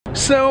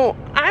So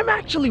I'm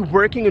actually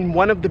working in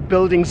one of the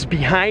buildings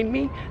behind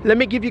me. Let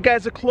me give you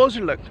guys a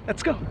closer look.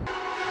 Let's go.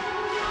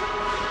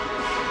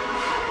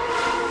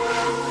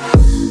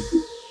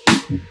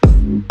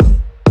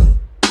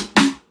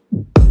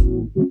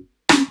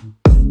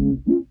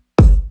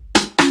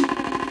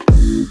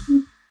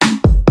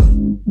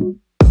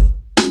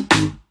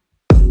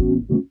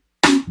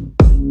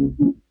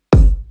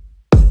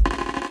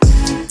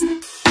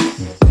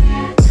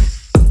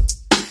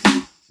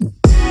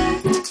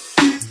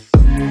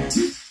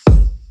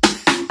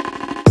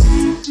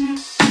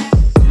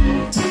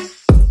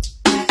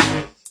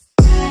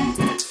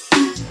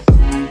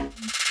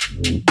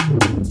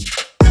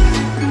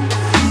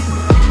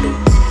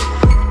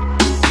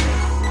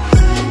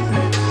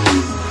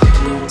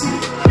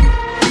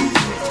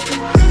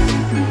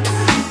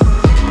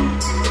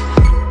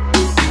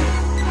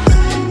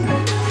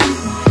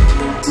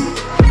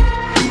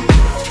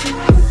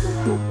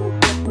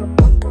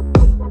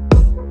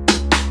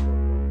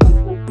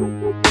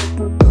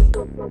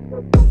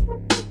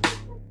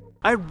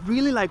 I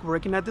really like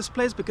working at this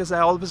place because I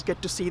always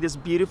get to see this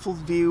beautiful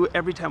view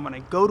every time when I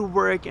go to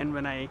work and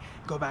when I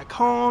go back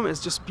home. It's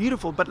just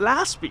beautiful. But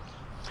last week,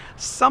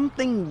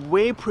 something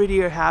way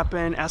prettier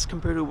happened as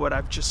compared to what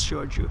I've just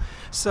showed you.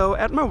 So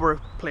at my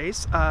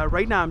workplace,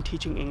 right now I'm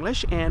teaching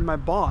English, and my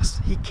boss,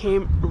 he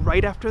came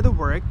right after the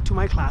work to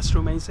my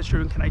classroom and he said,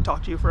 "Sharoona, can I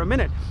talk to you for a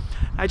minute?"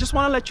 I just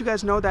want to let you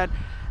guys know that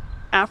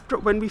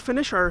when we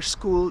finish our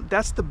school,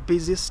 that's the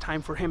busiest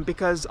time for him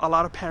because a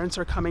lot of parents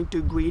are coming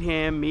to greet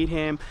him, meet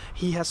him.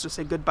 He has to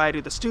say goodbye to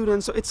the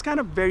students. So it's kind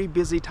of very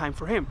busy time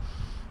for him.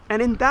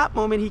 And in that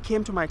moment, he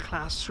came to my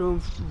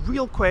classroom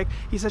real quick.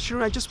 He said,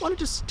 "Sharoona, I just wanted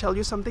to tell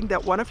you something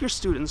that one of your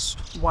students,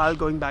 while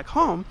going back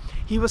home,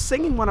 he was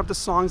singing one of the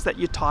songs that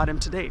you taught him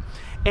today."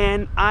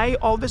 And I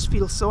always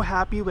feel so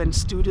happy when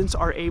students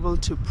are able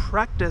to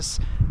practice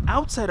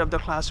outside of the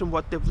classroom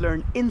what they've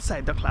learned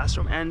inside the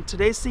classroom. And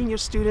today, seeing your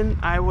student,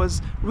 I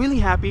was really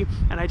happy,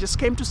 and I just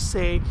came to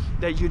say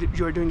that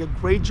you're doing a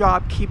great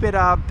job. Keep it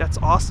up. That's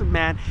awesome,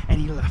 man. And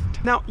he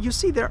left. Now, you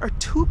see, there are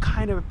two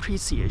kind of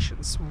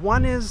appreciations.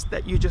 One is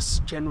that you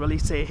just generally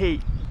say, "Hey,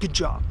 good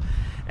job."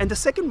 And the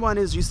second one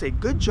is you say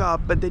 "good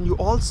job," but then you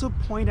also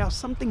point out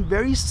something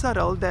very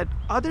subtle that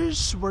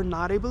others were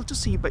not able to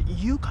see, but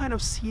you kind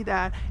of see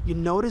that, you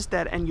notice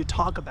that, and you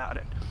talk about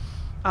it.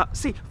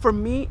 See, for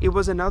me, it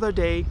was another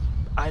day.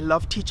 I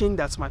love teaching.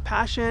 That's my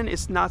passion.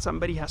 It's not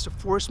somebody has to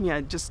force me.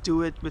 I just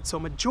do it with so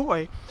much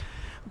joy.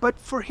 But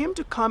for him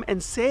to come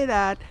and say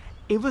that,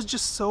 it was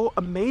just so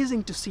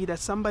amazing to see that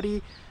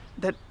somebody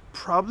that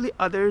probably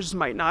others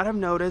might not have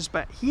noticed,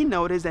 but he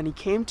noticed, and he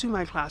came to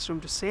my classroom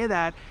to say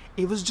that.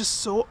 It was just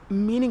so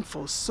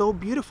meaningful, so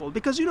beautiful,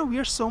 because you know, we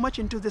are so much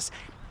into this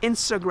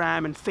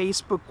Instagram and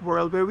Facebook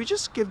world where we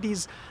just give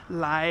these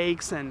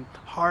likes and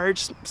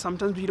hearts.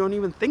 Sometimes we don't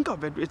even think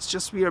of it. It's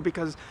just weird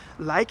because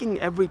liking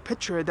every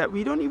picture that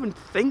we don't even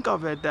think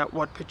of it, that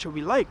what picture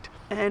we liked.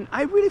 And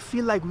I really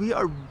feel like we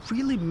are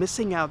really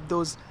missing out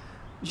those,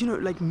 you know,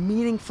 like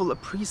meaningful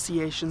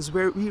appreciations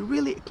where we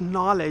really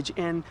acknowledge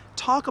and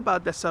talk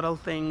about the subtle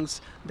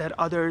things that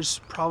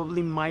others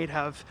probably might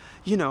have,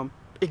 you know,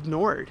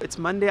 ignored. It's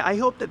Monday. I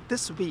hope that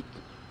this week,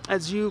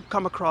 as you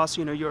come across,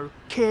 you know, your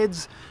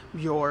kids,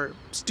 your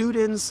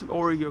students,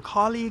 or your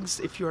colleagues,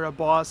 if you're a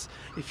boss,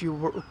 if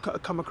you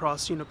come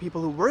across, you know,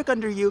 people who work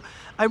under you,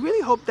 I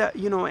really hope that,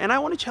 you know, and I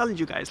want to challenge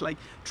you guys, like,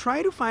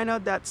 try to find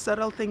out that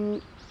subtle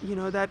thing, you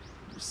know, that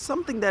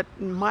something, that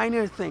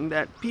minor thing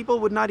that people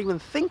would not even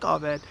think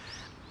of it.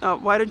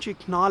 Why don't you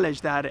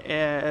acknowledge that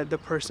the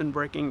person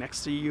working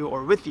next to you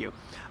or with you,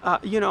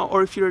 you know,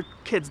 or if your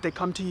kids, they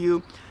come to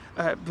you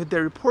with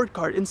their report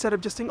card, instead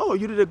of just saying, "Oh,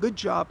 you did a good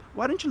job,"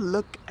 why don't you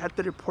look at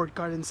the report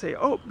card and say,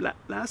 "Oh,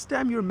 last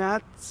time your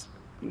maths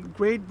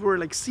grade were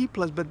like C+,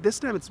 but this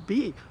time it's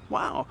B.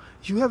 Wow,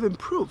 you have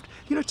improved."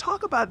 You know,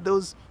 talk about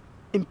those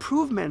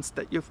improvements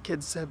that your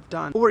kids have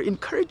done, or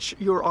encourage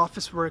your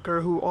office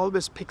worker who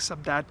always picks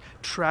up that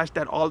trash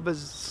that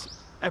always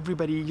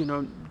everybody, you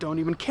know, don't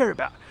even care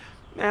about.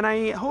 And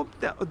I hope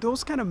that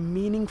those kind of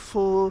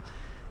meaningful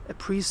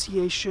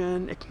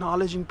appreciation,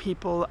 acknowledging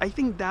people, I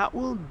think that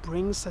will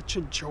bring such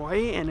a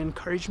joy and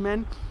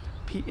encouragement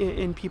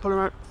in people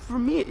around. For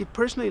me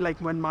personally, like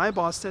when my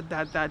boss said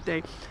that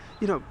day,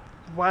 you know,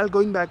 while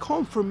going back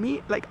home, for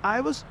me, like,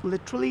 I was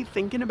literally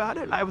thinking about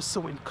it. I was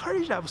so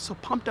encouraged. I was so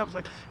pumped up.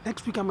 Like,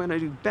 next week I'm going to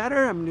do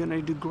better. I'm going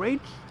to do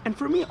great. And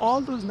for me, all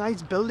those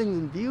nice buildings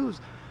and views,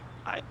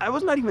 I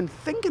was not even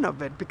thinking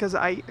of it because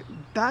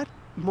that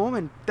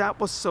moment, that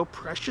was so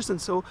precious and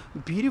so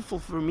beautiful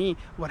for me,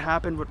 what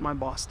happened with my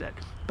boss did.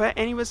 But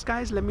anyways,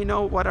 guys, let me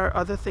know what are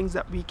other things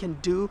that we can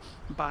do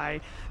by,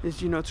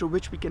 you know, through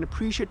which we can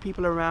appreciate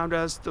people around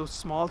us. Those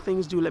small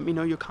things, do let me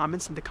know your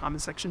comments in the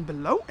comment section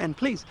below. And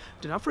please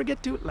do not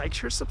forget to like,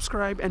 share,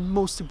 subscribe, and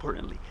most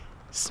importantly,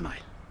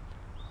 smile.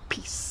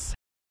 Peace.